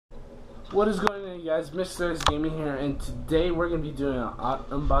What is going on, you guys? Mr. X Gaming here, and today we're going to be doing an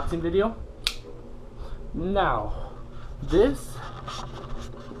unboxing video. Now, this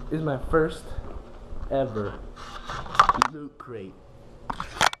is my first ever Loot Crate.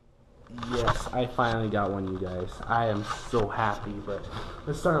 Yes, I finally got one, you guys. I am so happy, but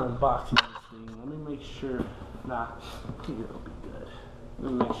let's start unboxing this thing. Let me make sure. Nah, I think it'll be good.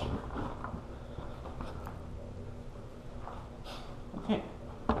 Let me make sure. Okay.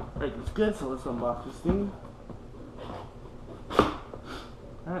 Alright, that's good, so let's unbox this thing.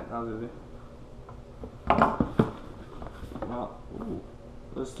 Alright, I'll do it. Well, ooh.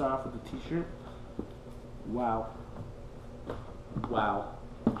 Let's start off with the t-shirt. Wow. Wow.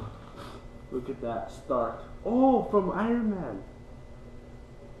 Look at that, Stark. Oh, from Iron Man.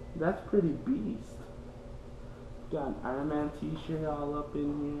 That's pretty beast. Got an Iron Man t-shirt all up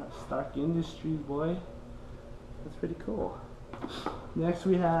in here. Stark Industries, boy. That's pretty cool. Next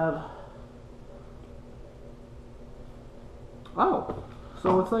we have, oh,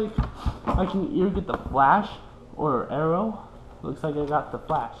 so it's like I can either get the Flash or Arrow. Looks like I got the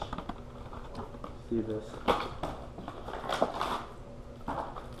Flash. Let's see this.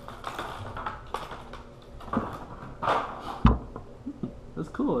 That's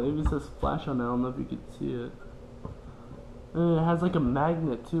cool. It even says Flash on it. I don't know if you can see it. And it has like a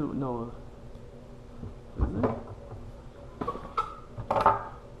magnet too. No, is it?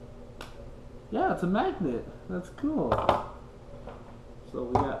 Yeah, it's a magnet. That's cool. So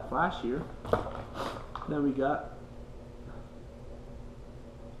we got Flash here. Then we got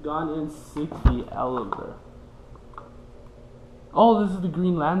Gone in 60 Elevator. Oh, this is the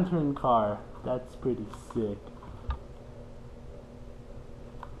Green Lantern car. That's pretty sick.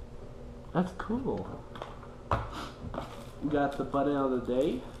 That's cool. We got the button of the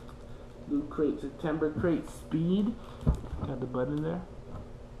day. Loot Crate September Crate Speed. Got the button there.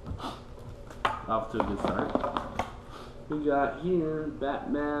 Off to a good start. We got here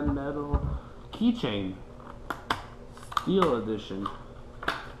Batman metal keychain, Steel edition.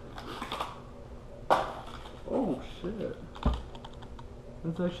 Oh shit,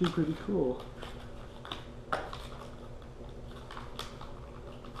 that's actually pretty cool.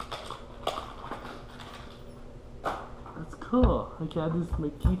 That's cool. I can add this to my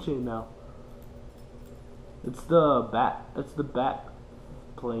keychain now. It's the bat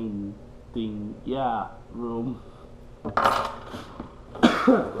plane thing, yeah, room. What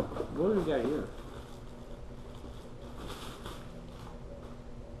do we got here?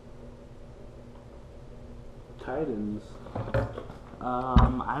 Titans.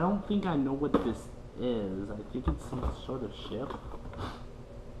 I don't think I know what this is. I think it's some sort of ship.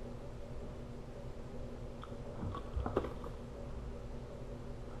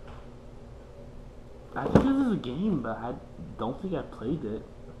 I think this is a game, but I don't think I played it.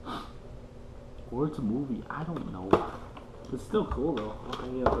 Or it's a movie, I don't know. It's still cool though. I'll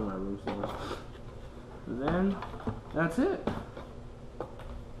hang it up in my room somewhere. Then, that's it.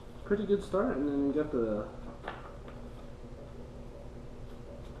 Pretty good start, and then you got the...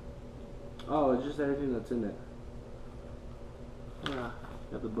 Oh, it's just everything that's in it. Yeah,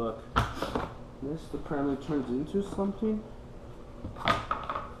 got the book. This apparently turns into something.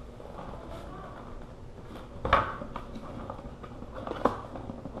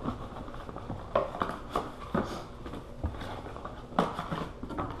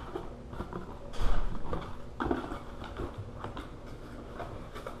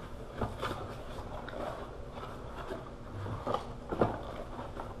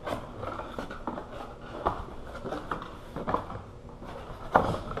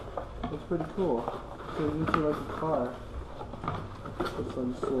 It's pretty cool. Turns into like a car of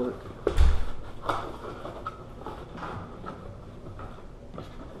some sort.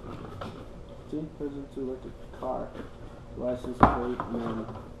 See? Turns into like a car. License plate and then...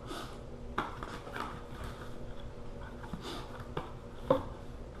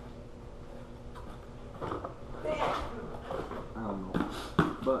 I don't know.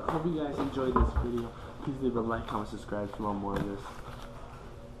 But hope you guys enjoyed this video. Please leave a like, comment, subscribe if you want more of this.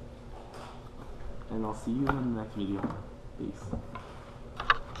 And I'll see you in the next video. Peace.